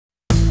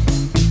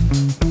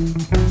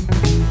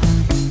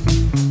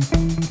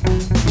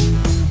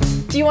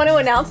you want to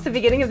announce the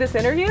beginning of this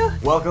interview?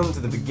 Welcome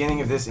to the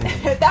beginning of this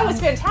interview. That was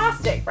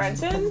fantastic,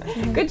 Brenton.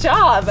 Good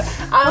job.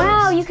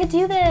 Wow, you could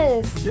do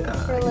this for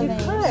a You living.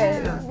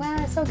 could. Wow,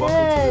 that's so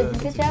Welcome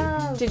good. Good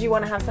job. Did you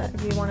want to have some?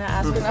 Do you want to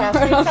ask your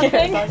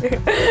castmates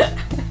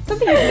something?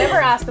 Something you've never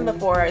asked them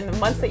before in the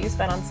months that you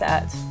spent on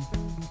set.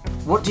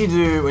 What do you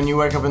do when you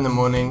wake up in the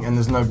morning and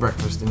there's no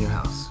breakfast in your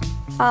house?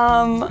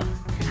 I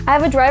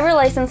have a driver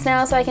license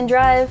now, so I can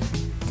drive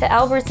to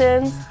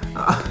Albertsons,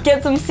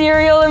 get some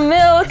cereal and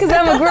milk, because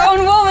I'm a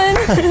grown woman.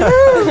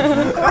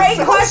 Great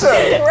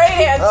question.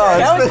 Great answer.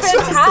 That was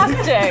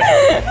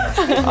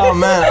fantastic. Oh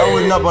man, I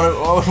would not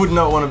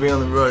want to be on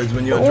the roads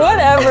when you're driving.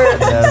 Whatever.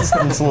 Yeah,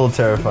 it's a little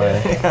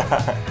terrifying.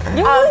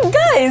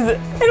 Guys,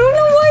 I don't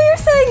know why you're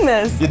saying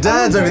this. Your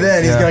dad's over there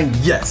and he's going,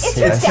 yes. Is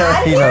your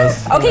dad He here?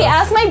 knows. Okay,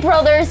 ask my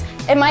brothers,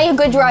 am I a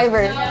good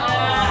driver? You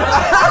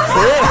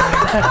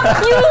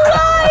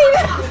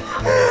lied!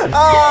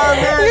 Oh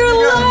man, You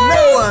you got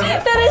no one.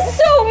 lied! That is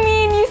so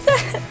mean, you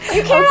said.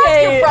 You can't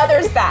ask your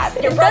brothers that.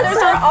 Your brothers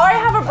are, oh, I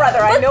have a brother.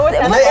 I know what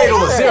that's And they ate all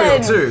the Listen. cereal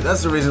too.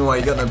 That's the reason why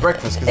you got no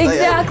breakfast. 'Cause they ate it.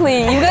 Exactly.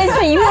 You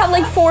guys, you have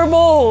like 4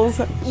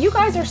 bowls. You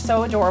guys are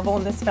so adorable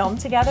in this film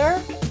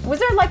together. Was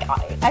there like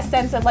a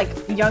sense of like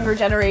younger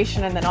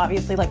generation and then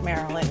obviously like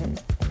Meryl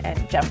and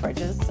Jeff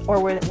Bridges, or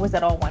was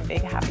it all one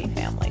big happy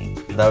family?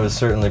 That was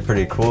certainly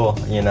pretty cool,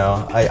 you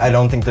know. I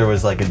don't think there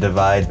was like a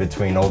divide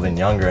between old and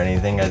young or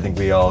anything. I think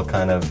we all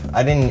kind of,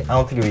 I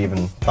don't think we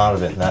even thought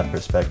of it in that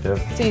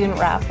perspective. So you didn't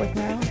rap with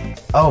Meryl?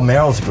 Oh,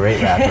 Meryl's a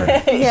great rapper.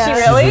 Yeah. She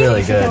really? She's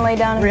really She can good. lay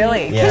down and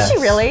Really? beat. Yes. Is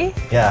she really?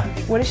 Yeah.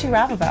 What does she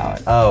rap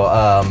about? Oh,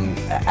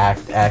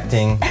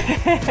 acting,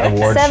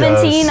 award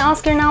 17 shows.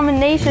 Oscar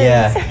nominations.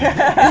 Yeah.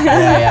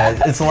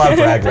 yeah. It's a lot of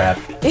brag rap.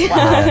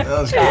 That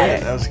was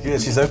good. That was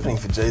good. She's opening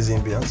for Jay-Z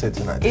and Beyonce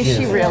tonight. Is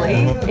she really?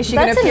 Is she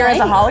going to That's appear as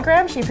a tonight.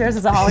 hologram? She appears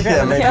as a hologram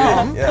Yeah, in the maybe.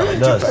 film. Yeah, It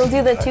does. We'll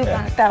do the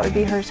 2-pack. That would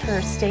be her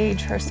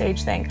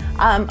stage thing.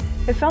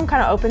 The film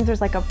kind of opens.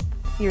 There's like the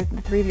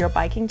 3 of you are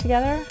biking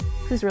together.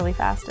 Who's really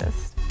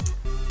fastest?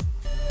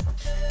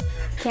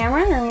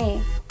 Cameron or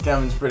me?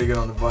 Cameron's pretty good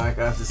on the bike,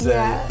 I have to say.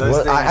 Yeah. Those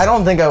Well, things. I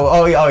don't think I.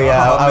 Oh yeah,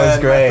 I was man,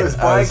 great. those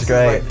I bikes was is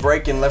great. like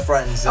braking left,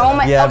 right, and center. Oh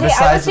my, Yeah, okay, I was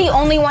besides- the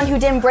only one who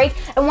didn't break,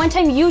 and one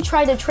time you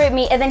tried to trip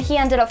me, and then he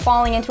ended up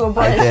falling into a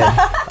bush. I did.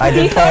 I He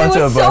did fall thought into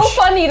it a was bush.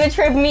 so funny to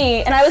trip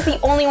me, and I was the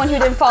only one who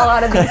didn't fall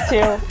out of these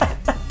 2.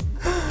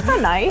 That's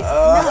not nice.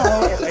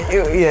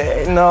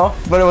 Yeah, no,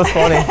 but it was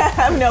funny.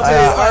 No,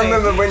 I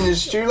remember when your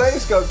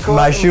shoelace got caught.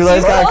 My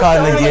shoelace got caught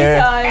in the So many gear.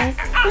 times.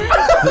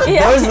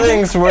 Those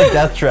things were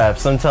death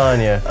traps. I'm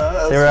telling you,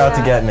 they were out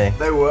to get me.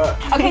 They were.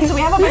 Okay, so we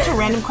have a bunch of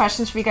random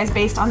questions for you guys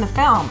based on the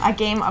film, a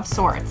game of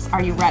sorts.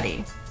 Are you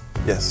ready?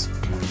 Yes.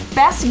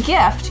 Best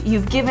gift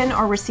you've given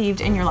or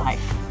received in your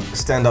life?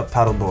 Stand-up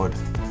paddleboard.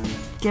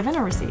 Given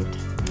or received?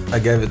 I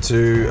gave it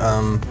to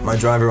my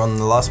driver on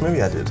the last movie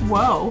I did.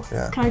 Whoa.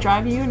 Yeah. Can I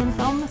drive you in a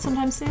film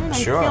sometime soon?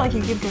 Sure. I feel like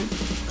you give good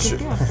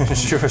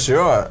gifts.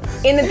 Sure.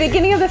 In the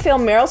beginning of the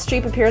film, Meryl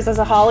Streep appears as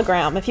a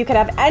hologram. If you could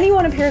have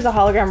anyone appear as a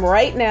hologram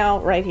right now,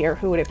 right here,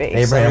 who would it be?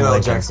 Abraham Samuel L.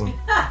 Lincoln. Jackson.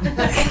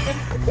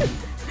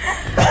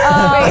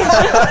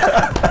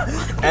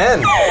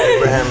 And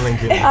Abraham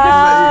Lincoln.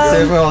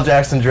 Samuel L.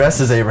 Jackson dressed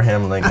as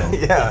Abraham Lincoln.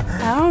 Yeah.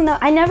 I don't know.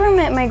 I never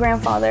met my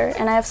grandfather,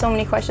 and I have so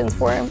many questions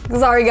for him.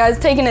 Sorry, guys,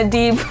 taking it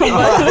deep. Take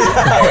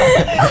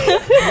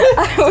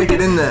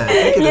it in there.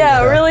 Take it in Yeah,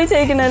 there. really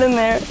taking it in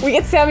there. We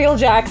get Samuel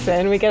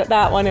Jackson, we get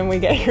that one, and we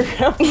get your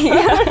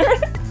grandfather.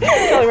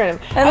 Totally random.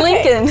 And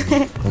Okay.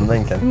 Lincoln.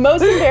 Lincoln.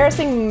 Most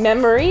embarrassing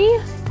memory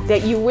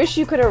that you wish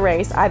you could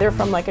erase, either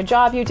from like a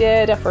job you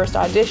did, a first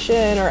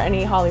audition, or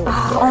any Hollywood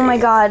story. Oh my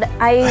god,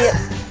 I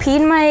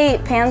peed my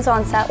pants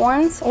on set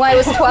once when I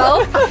was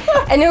 12,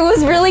 and it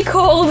was really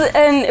cold,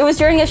 and it was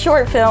during a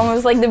short film. It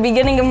was like the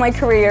beginning of my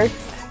career,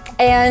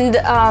 and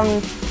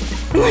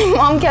my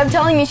mom kept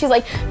telling me, she's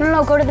like,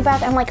 no, go to the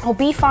bathroom. I'm like, I'll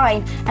be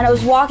fine. And I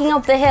was walking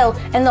up the hill,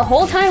 and the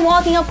whole time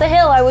walking up the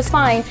hill, I was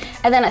fine.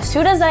 And then as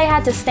soon as I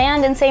had to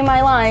stand and say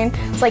my line,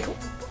 it's like,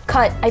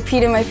 cut, I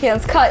peed in my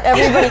pants, cut,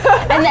 everybody.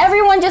 And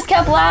everyone just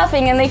kept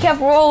laughing, and they kept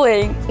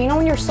rolling. You know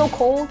when you're so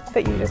cold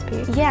that you just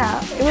peed?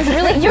 Yeah, it was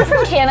really, you're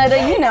from Canada,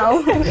 you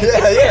know.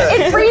 Yeah.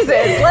 It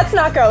freezes. Let's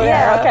not go there.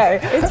 Yeah.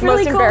 Okay. It's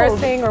really Most cold.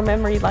 embarrassing or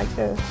memory you'd like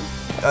to.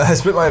 I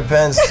split my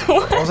pants.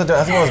 What was I doing?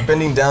 I think I was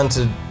bending down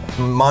to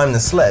mime the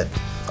sled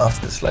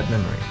after the sled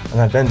memory. And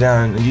I bend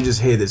down and you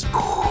just hear this.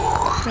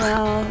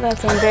 No,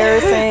 that's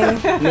embarrassing.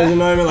 There's a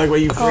moment like where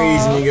you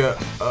freeze and you go,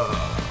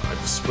 I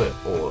just split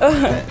all of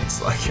my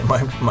pants. Like,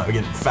 am I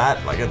getting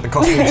fat? Like, the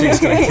costume chick's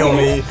gonna kill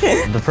me.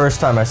 The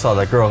first time I saw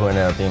that girl who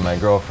ended up being my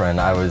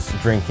girlfriend, I was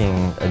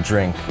drinking a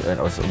drink, it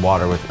was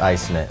water with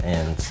ice in it,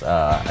 and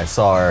I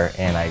saw her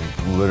and I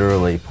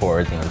literally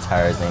poured the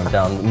entire thing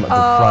down the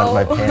front,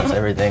 my pants,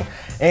 everything.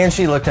 And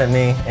she looked at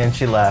me and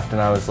she laughed and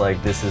I was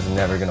like, this is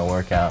never gonna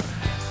work out.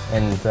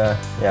 And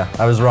yeah,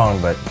 I was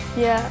wrong, but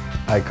Yeah.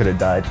 I could have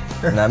died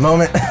in that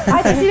moment.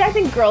 I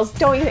think girls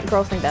don't you think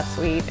girls think that's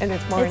sweet and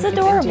it's more It's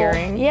adorable.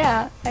 endearing.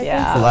 Yeah. I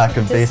Yeah. The lack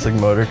of basic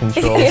motor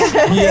controls.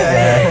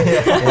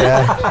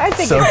 Yeah. I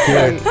think So it's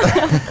cute.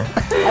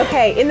 sweet.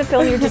 Okay, in the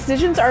film, your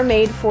decisions are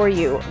made for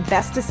you.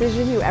 Best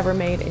decision you ever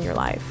made in your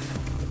life.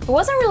 It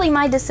wasn't really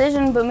my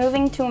decision, but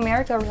moving to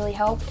America really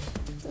helped.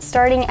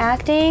 Starting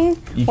acting,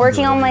 can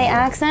working do on my whatever you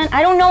want. accent.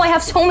 I don't know, I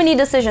have so many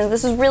decisions.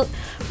 This is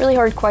really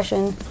hard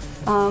question.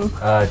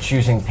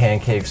 Choosing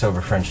pancakes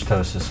over French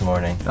toast this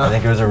morning. I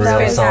think it was a real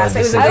fantastic. solid It was a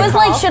decision. I good was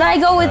like, call. should I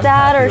go with I'm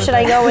that happy or with should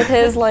I that. go with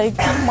his, like,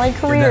 my Down in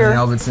career?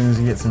 Albertsons,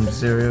 you get some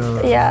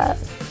cereal. Yeah.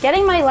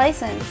 Getting my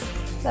license,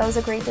 that was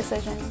a great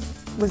decision.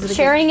 Was it a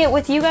Sharing it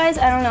with you guys,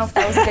 I don't know if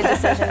that was a good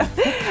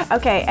decision.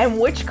 Okay, and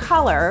which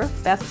color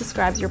best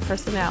describes your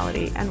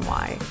personality and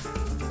why?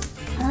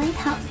 I like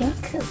hot pink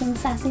because I'm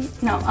sassy.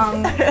 No,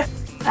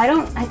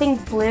 I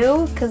think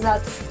blue because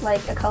that's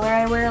like a color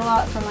I wear a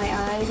lot for my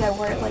eyes. I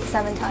wore it like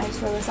 7 times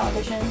for this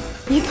audition.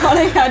 You thought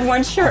I had one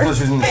I shirt. thought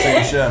she was in the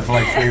same shirt for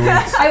like 3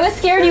 weeks. I was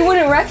scared you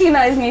wouldn't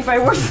recognize me if I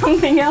wore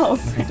something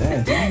else.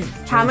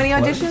 How many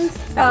auditions?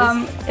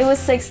 It was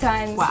 6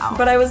 times. Wow.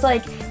 But I was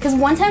like, because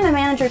one time my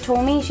manager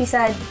told me, she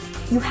said,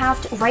 you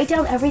have to write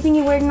down everything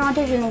you wear in an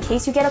audition in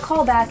case you get a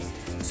call back,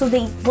 so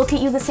they look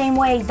at you the same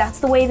way. That's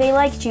the way they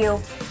liked you.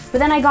 But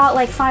then I got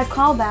like 5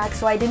 callbacks,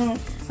 so I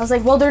was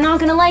like, well, they're not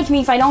gonna like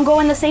me if I don't go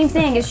in the same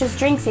thing. It's just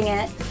jinxing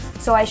it.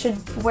 So I should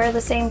wear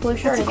the same blue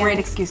shirt That's a again. great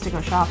excuse to go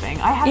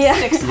shopping. I have Yeah.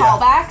 6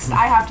 callbacks.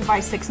 I have to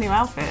buy 6 new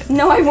outfits.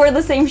 No, I wore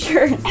the same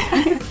shirt.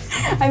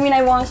 I mean,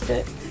 I washed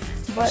it.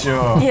 But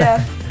Sure.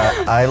 yeah.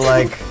 I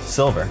like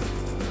silver.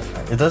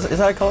 Is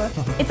that a color?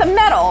 It's a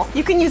medal.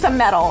 You can use a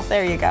medal.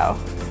 There you go.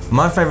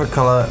 My favorite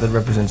color that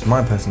represents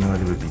my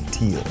personality would be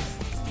teal.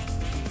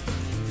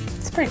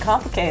 It's pretty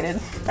complicated.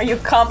 Are you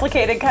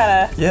complicated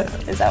kind of? Yeah.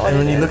 Is that what And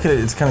when it you is? look at it,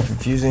 it's kind of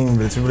confusing,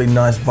 but it's a really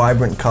nice,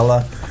 vibrant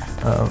color.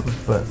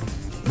 But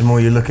the more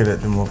you look at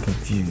it, the more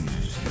confused you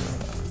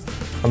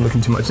are. I'm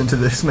looking too much into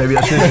this. Maybe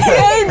I should.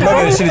 Maybe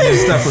I should have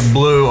just stuck with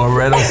blue or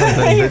red or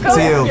something. you're but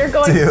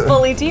going, teal.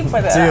 fully deep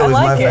with it. Teal I is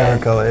like my it.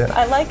 favorite color. Yeah.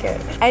 I like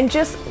it. And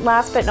just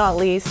last but not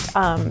least,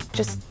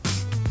 just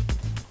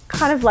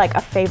kind of like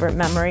a favorite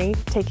memory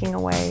taking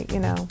away,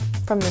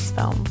 from this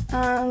film.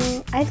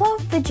 I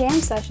love the jam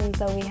sessions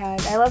that we had.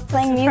 I love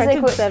playing That's what music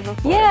Brenton with. said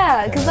before.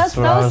 Yeah, because that's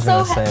what that I was was so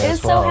gonna say it was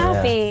as well, so yeah.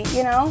 happy,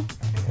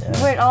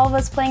 Yeah. With all of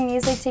us playing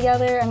music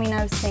together. I mean,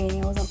 I was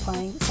singing, I wasn't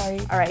playing. Sorry.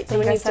 All right, so you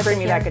we guys need to have bring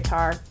me hear. that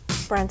guitar.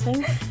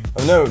 Brenton,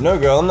 Oh, no,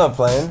 girl, I'm not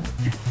playing.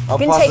 you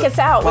can take us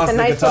out with a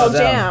nice little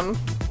jam.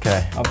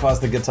 Okay. I'll pass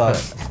the guitar.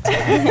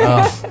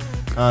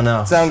 Oh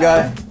no. Sound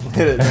guy,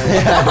 hit it.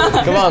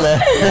 Man. Come on, man.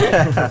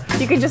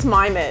 You can just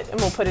mime it, and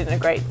we'll put it in a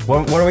great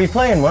What are we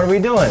playing? What are we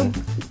doing?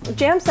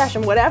 jam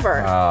session,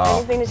 whatever. Oh.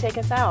 Anything to take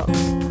us out.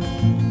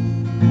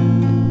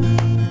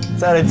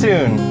 It's out of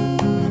tune.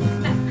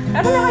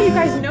 I don't know how you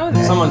guys know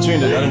this. Someone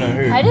tuned it. I don't know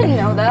who. I didn't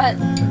know that.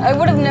 I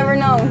would have never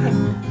known.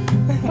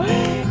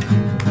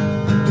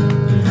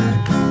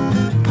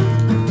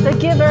 The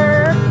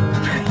Giver.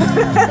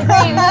 It's a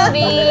great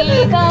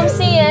movie. Come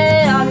see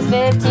it August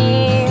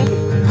 15th.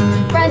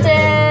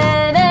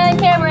 Brenton and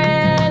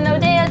Cameron,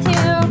 Odeya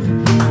too.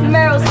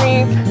 Meryl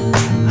Streep,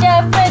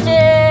 Jeff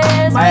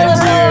Bridges, My Philip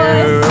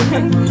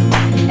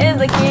Lewis is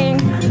the king.